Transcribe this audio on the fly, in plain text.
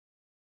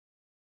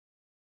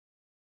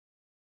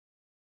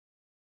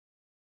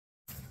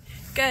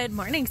Good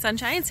morning,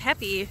 sunshines.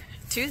 Happy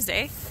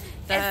Tuesday.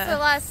 It's the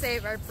last day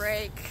of our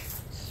break.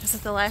 Is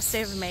it the last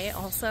day of May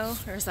also,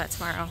 or is that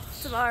tomorrow?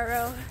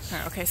 Tomorrow.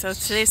 Oh, okay, so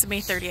today's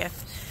May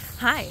 30th.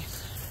 Hi.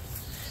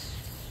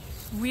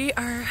 We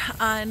are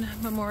on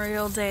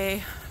Memorial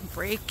Day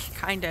break,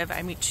 kind of.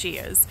 I mean, she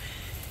is.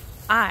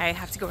 I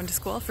have to go into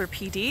school for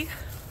PD,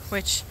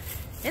 which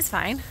is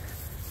fine.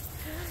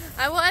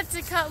 I wanted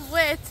to come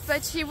with,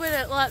 but she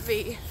wouldn't let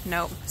me.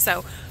 No,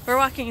 so we're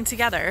walking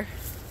together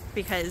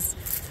because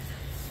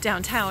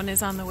downtown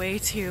is on the way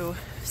to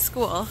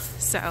school,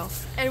 so.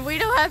 And we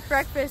don't have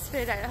breakfast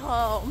food at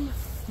home.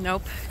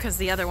 Nope, because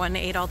the other one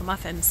ate all the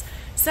muffins.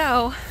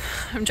 So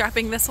I'm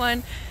dropping this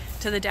one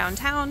to the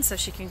downtown so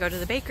she can go to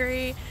the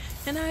bakery,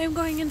 and I am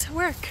going into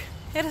work.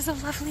 It is a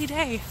lovely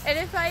day. And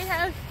if I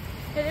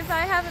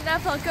have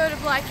enough, I'll go to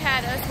Black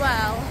Hat as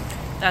well.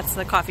 That's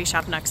the coffee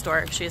shop next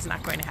door. She is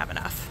not going to have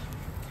enough.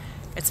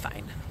 It's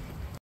fine.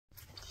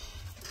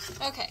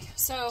 Okay,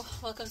 so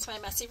welcome to my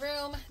messy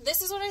room.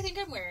 This is what I think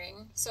I'm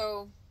wearing.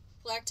 So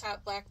black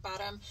top, black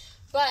bottom,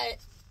 but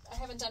I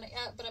haven't done it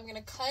yet, but I'm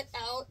gonna cut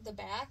out the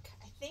back.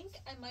 I think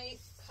I might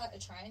cut a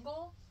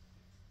triangle,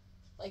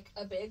 like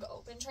a big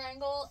open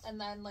triangle, and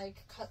then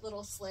like cut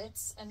little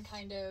slits and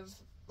kind of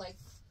like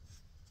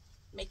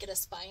make it a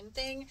spine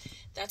thing.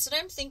 That's what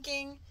I'm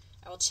thinking.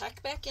 I will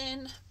check back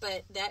in,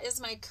 but that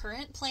is my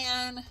current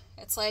plan.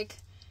 It's like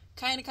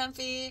kind of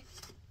comfy,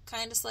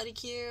 kind of slutty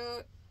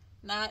cute,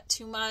 not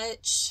too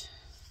much.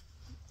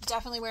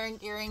 Definitely wearing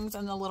earrings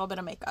and a little bit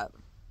of makeup.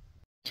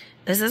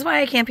 This is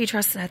why I can't be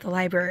trusted at the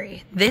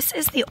library. This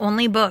is the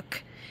only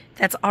book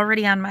that's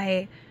already on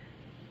my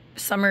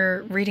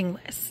summer reading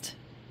list.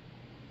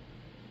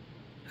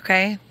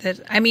 Okay?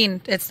 I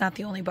mean, it's not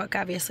the only book.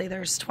 Obviously,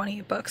 there's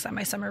 20 books on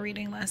my summer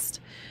reading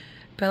list.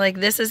 But, like,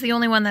 this is the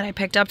only one that I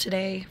picked up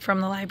today from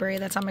the library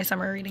that's on my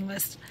summer reading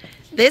list.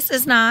 This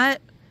is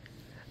not.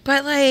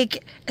 But,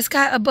 like, it's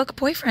got a book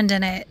boyfriend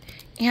in it.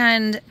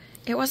 And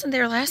it wasn't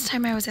there last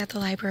time I was at the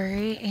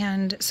library.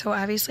 And so,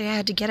 obviously, I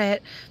had to get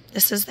it.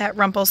 This is that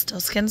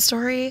Rumpelstiltskin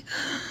story.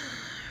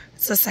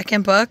 It's the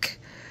second book.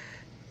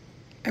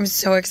 I'm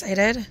so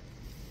excited.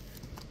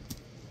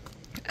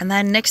 And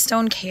then Nick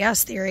Stone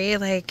Chaos Theory.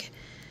 Like,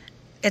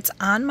 it's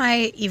on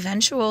my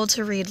eventual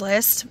to read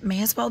list.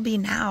 May as well be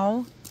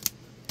now.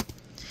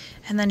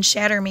 And then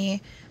Shatter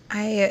Me.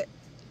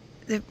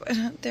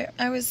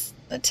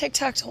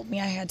 TikTok told me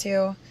I had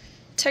to.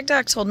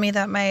 TikTok told me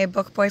that my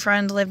book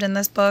boyfriend lived in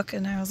this book,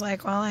 and I was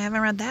like, well, I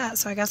haven't read that,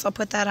 so I guess I'll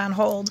put that on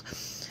hold.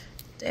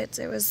 It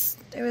was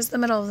the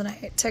middle of the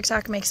night.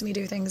 TikTok makes me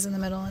do things in the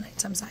middle of the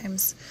night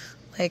sometimes,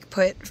 like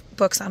put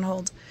books on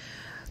hold.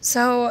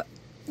 So,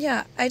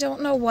 yeah, I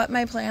don't know what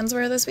my plans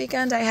were this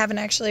weekend. I haven't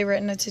actually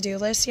written a to-do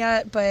list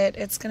yet, but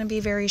it's going to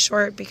be very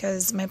short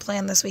because my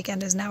plan this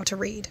weekend is now to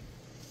read.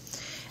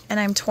 And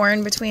I'm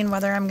torn between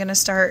whether I'm going to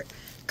start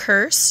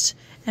Cursed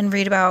and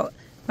read about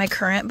my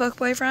current book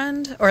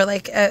boyfriend, or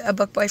like a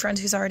book boyfriend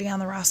who's already on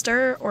the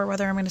roster, or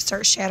whether I'm going to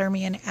start Shatter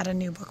Me and add a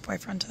new book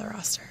boyfriend to the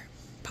roster.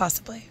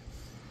 Possibly.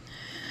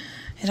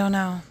 I don't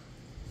know.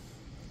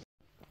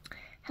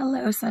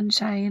 Hello,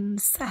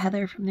 sunshines.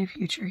 Heather from the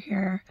future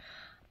here.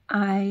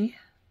 I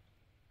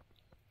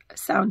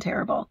sound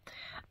terrible.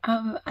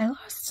 I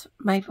lost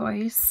my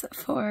voice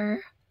for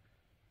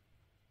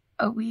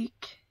a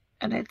week.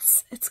 And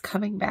it's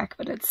coming back,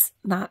 but it's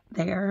not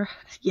there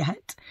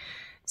yet.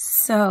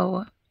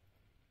 So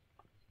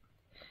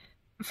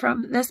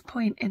from this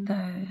point in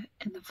the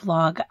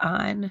vlog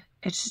on,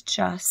 it's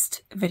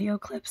just video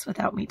clips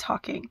without me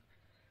talking.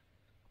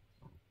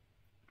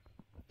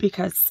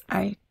 Because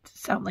I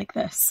sound like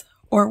this,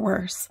 or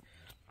worse.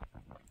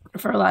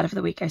 For a lot of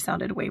the week, I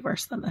sounded way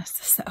worse than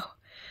this.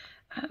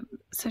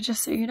 So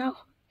just so you know,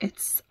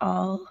 it's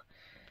all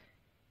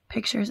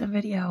pictures and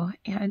video,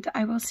 and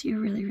I will see you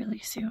really, really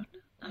soon.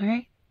 All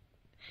right?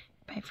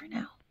 Bye for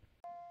now.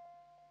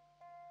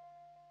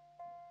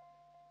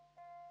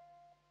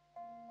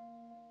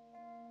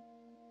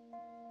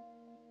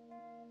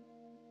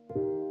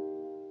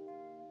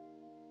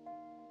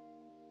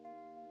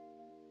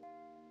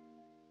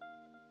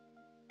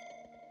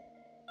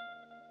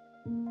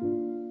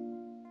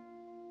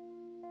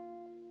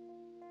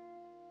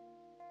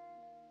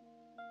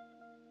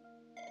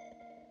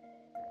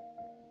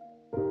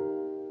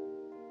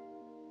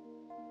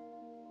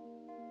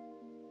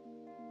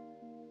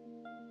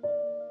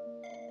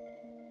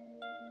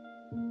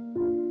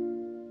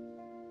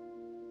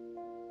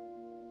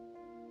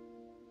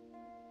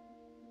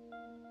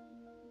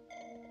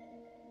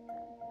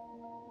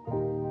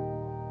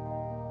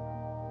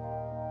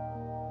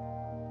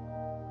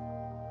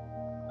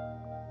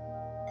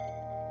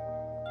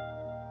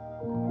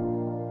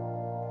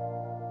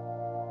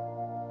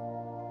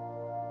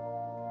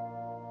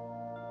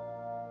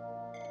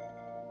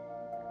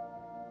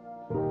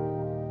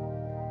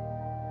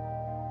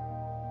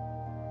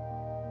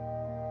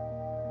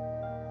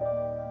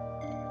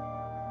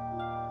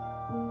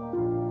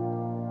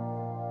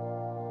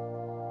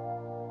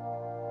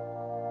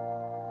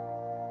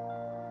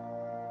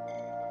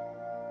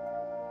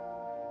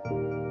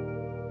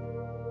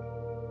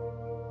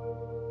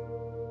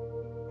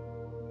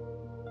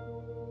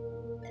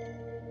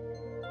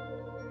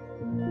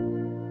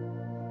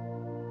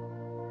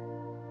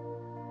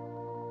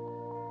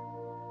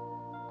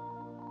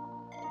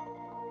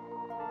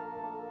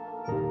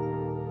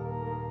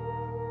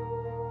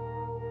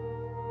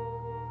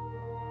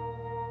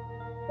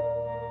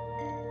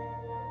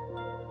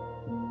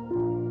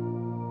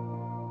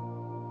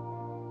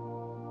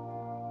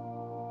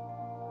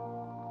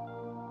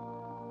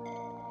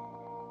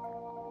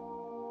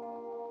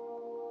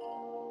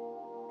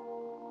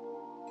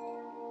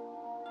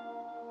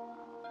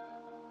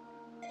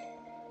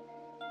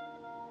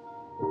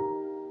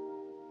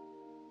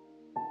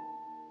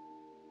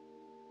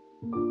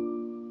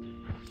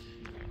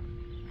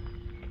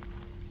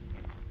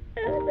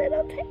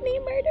 little tiny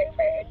murder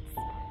birds.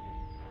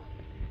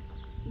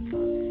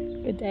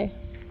 Good day.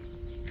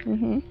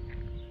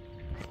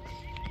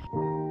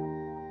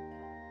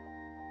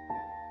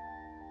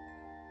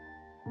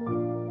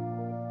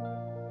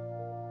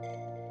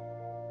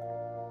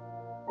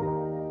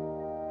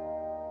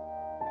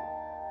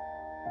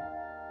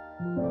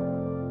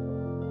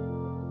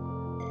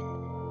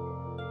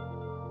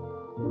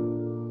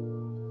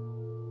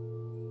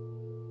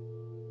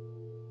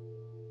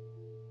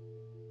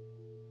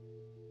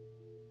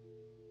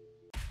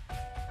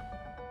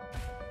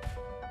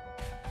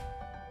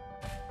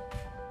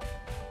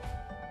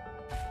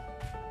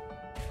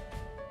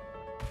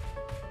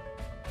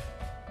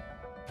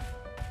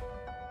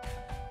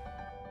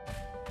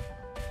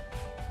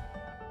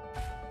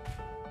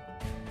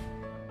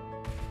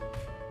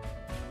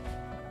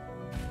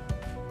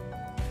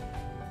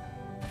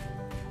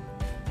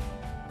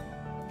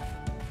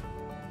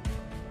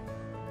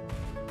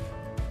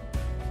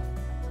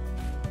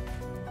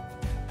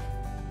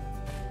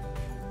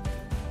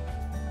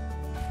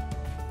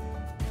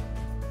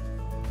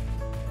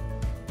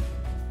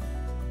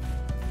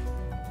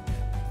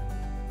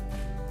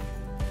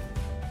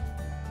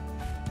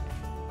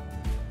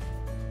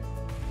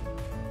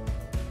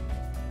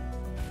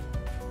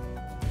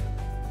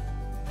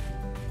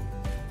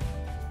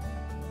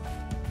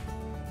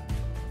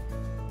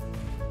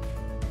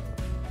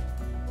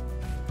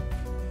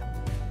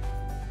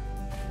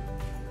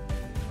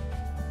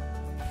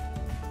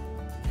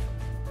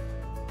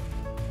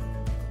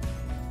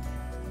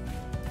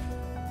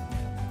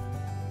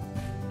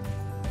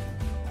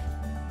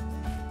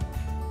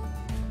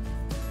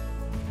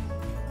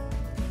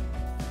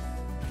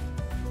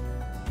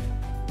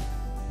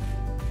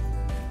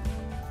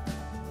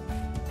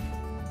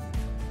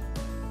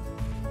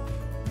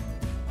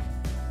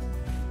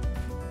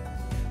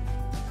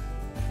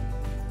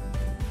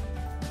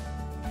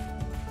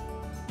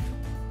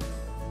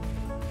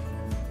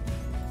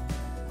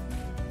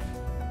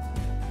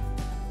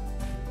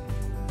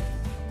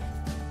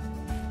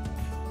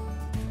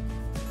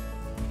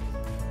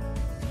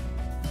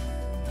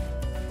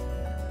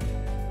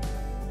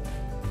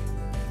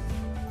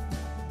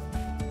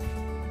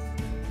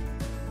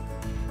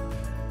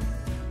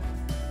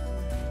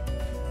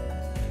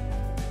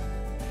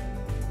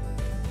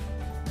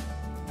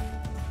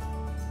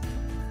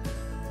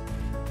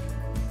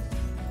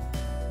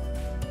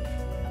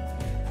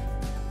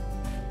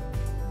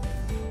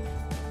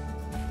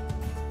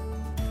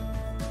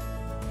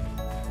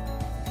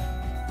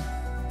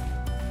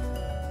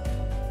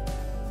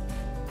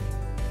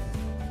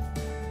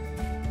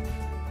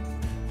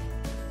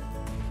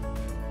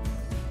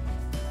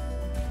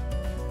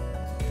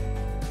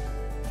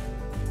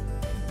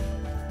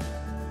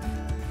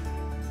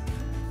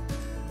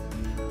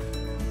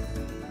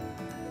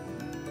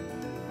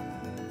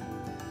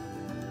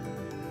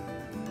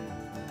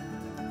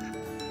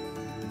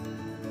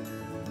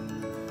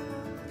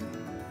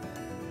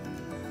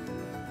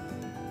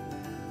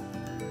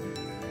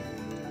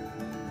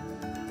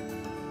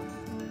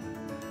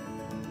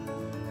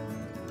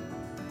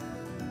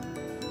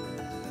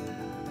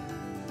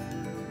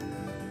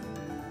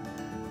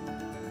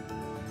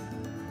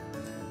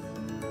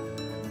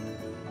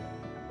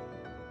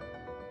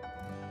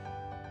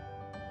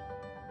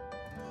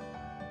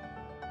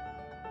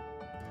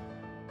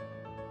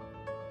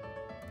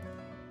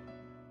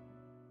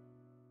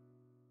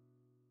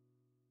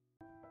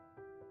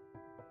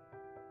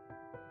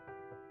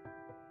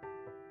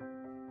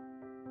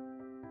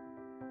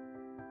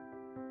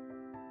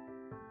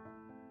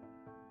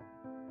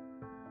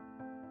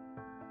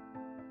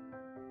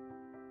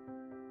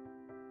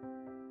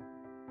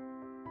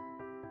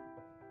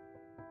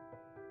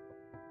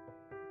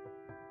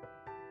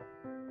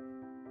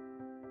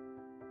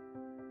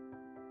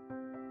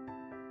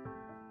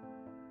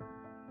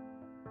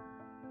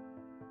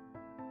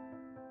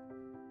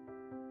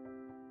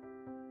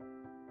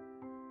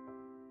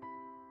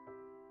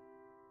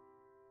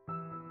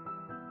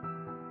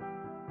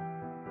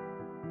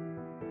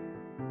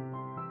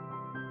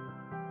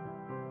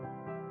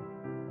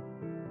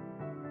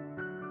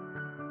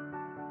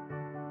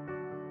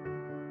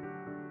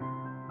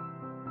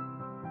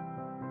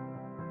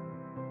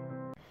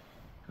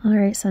 All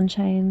right,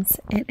 sunshines,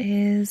 it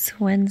is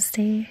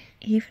Wednesday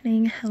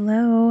evening.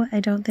 Hello.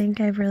 I don't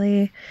think I've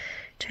really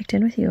checked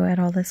in with you at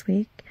all this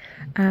week.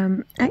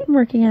 I'm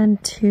working on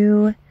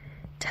 2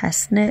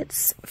 test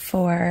knits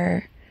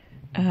for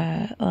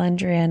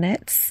Andrea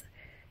Knits,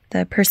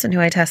 the person who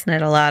I test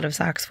knit a lot of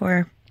socks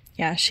for.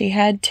 Yeah, she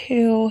had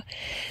 2.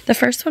 The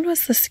first one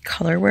was this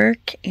color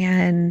work,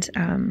 and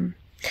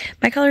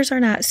my colors are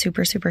not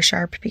super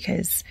sharp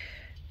because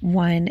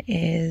one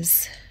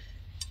is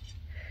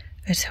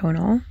a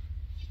tonal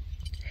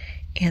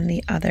and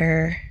the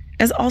other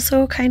is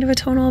also kind of a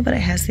tonal, but it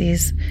has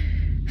these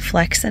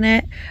flecks in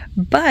it.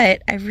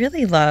 But I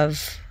really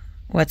love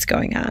what's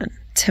going on.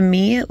 To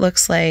me, it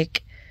looks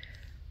like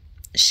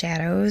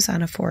shadows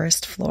on a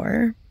forest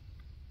floor.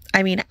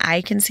 I mean,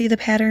 I can see the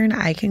pattern.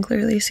 I can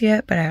clearly see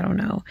it, but I don't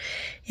know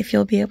if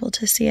you'll be able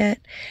to see it.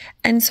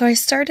 And so I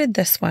started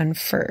this one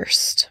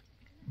first.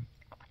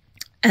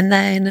 And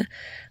then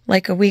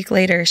like a week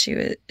later,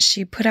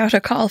 she put out a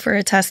call for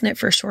a test knit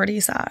for shorty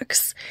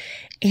socks.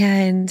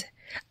 And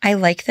I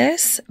like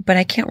this, but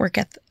I can't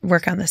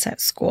work on this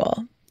at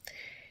school.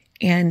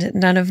 And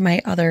none of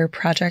my other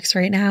projects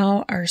right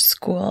now are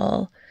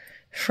school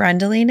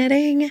friendly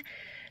knitting.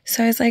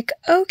 So I was like,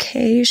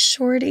 okay,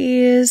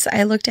 shorties.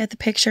 I looked at the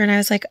picture and I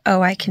was like,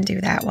 oh, I can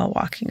do that while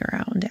walking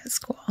around at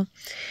school.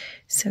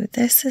 So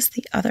this is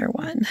the other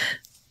one.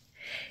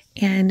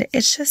 And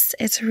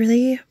it's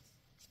really,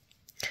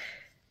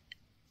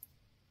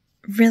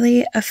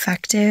 really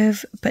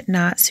effective, but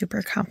not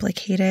super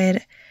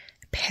complicated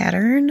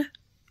pattern.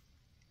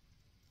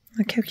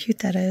 Look how cute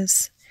that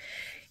is.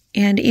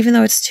 And even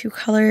though it's 2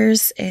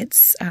 colors,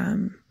 it's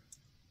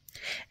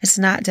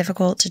not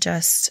difficult to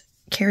just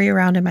carry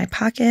around in my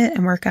pocket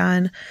and work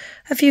on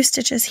a few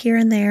stitches here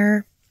and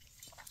there.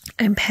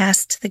 I'm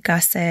past the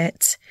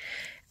gusset.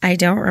 I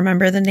don't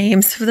remember the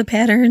names of the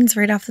patterns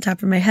right off the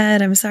top of my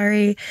head. I'm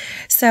sorry.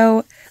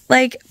 So,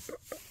 like,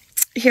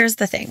 here's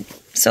the thing.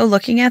 So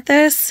looking at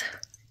this,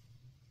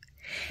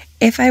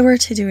 if I were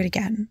to do it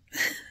again,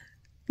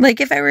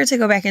 like if I were to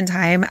go back in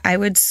time, I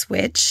would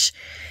switch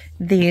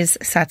these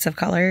sets of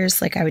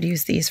colors. Like I would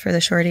use these for the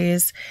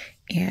shorties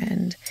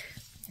and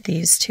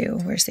these two.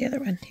 Where's the other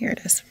one? Here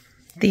it is.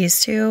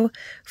 These two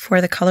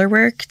for the color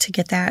work to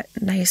get that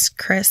nice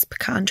crisp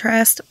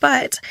contrast,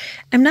 but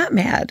I'm not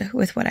mad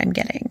with what I'm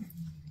getting.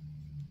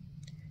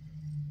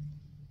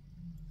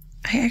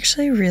 I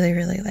actually really,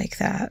 really like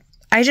that.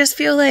 I just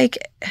feel like,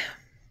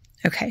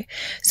 okay,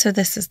 so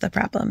this is the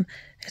problem.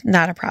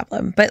 Not a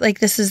problem, but like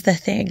this is the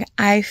thing.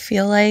 I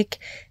feel like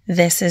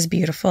this is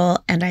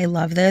beautiful and I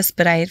love this,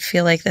 but I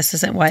feel like this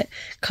isn't what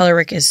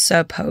colorwork is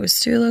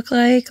supposed to look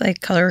like. Like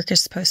colorwork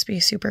is supposed to be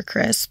super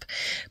crisp,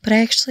 but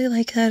I actually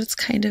like that it's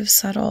kind of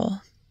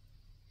subtle.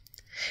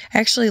 I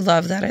actually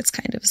love that it's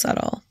kind of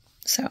subtle.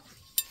 So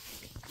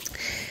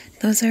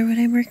those are what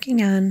I'm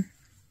working on.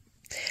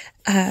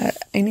 I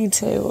need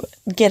to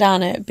get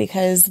on it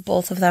because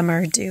both of them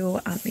are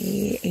due on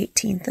the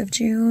 18th of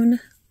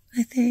June,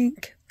 I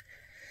think.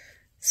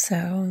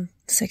 So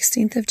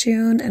 16th of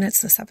June, and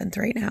it's the 7th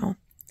right now.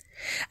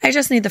 I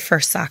just need the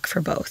first sock for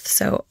both,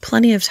 so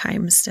plenty of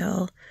time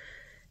still.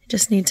 I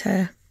just need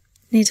to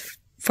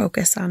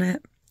focus on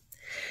it.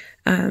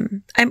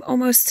 I'm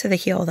almost to the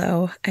heel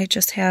though. I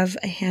just have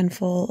a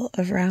handful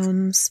of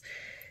rounds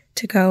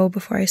to go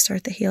before I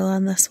start the heel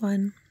on this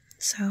one.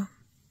 So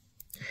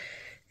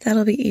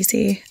that'll be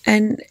easy.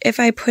 And if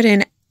I put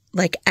in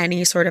like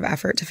any sort of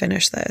effort to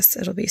finish this,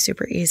 it'll be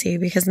super easy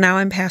because now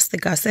I'm past the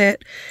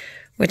gusset,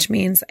 which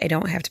means I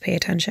don't have to pay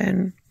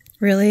attention,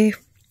 really.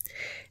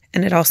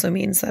 And it also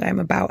means that I'm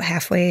about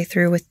halfway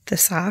through with the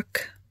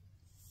sock.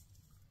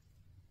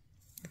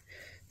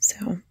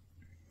 So,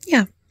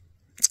 yeah,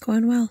 it's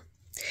going well.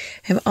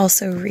 I'm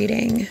also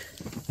reading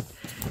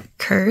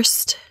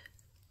Cursed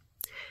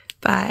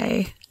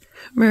by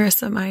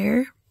Marissa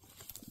Meyer.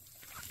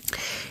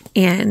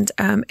 And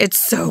it's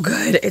so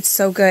good. It's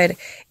so good.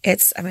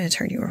 I'm going to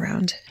turn you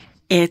around.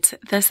 It's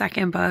the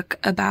second book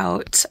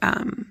about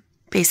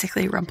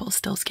basically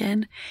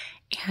Rumpelstiltskin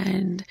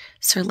and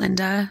Sir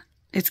Linda.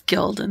 It's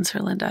Gild and Sir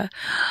Linda.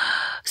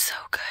 So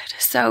good.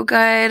 So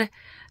good.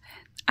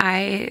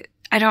 I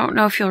don't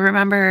know if you'll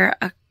remember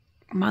a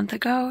month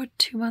ago,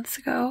 2 months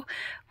ago.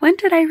 When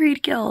did I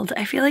read Gild?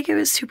 I feel like it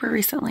was super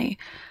recently.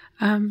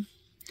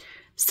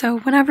 So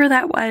whenever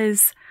that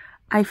was,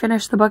 I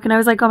finished the book and I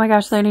was like, oh my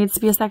gosh, there needs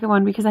to be a second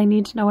one because I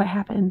need to know what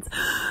happens.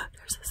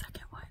 There's a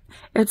second one.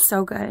 It's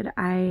so good.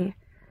 I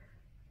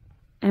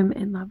am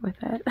in love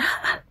with it.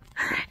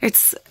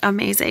 It's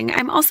amazing.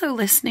 I'm also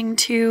listening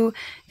to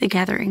The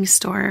Gathering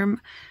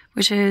Storm,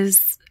 which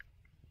is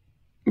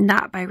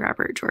not by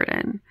Robert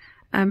Jordan.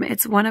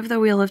 It's one of the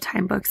Wheel of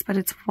Time books, but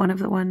it's one of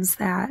the ones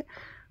that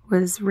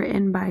was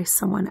written by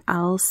someone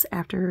else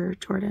after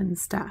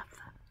Jordan's death.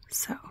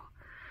 So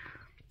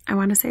I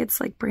want to say it's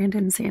like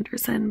Brandon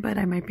Sanderson, but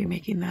I might be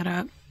making that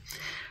up.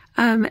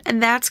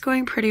 And that's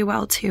going pretty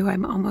well too.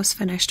 I'm almost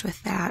finished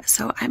with that.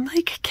 So I'm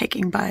like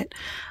kicking butt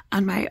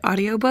on my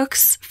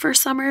audiobooks for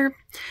summer,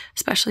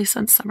 especially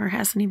since summer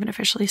hasn't even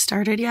officially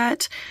started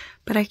yet.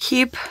 But I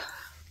keep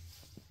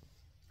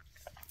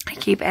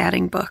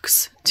adding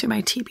books to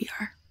my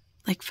TBR,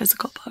 like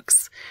physical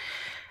books.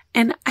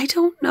 And I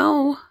don't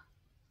know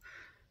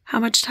how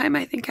much time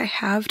I think I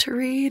have to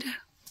read,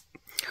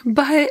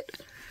 but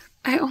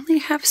I only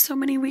have so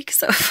many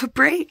weeks of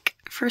break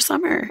for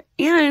summer.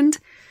 And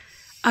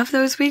of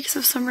those weeks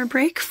of summer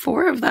break,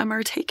 4 of them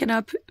are taken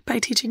up by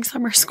teaching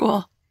summer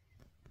school.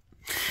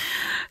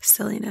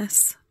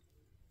 Silliness.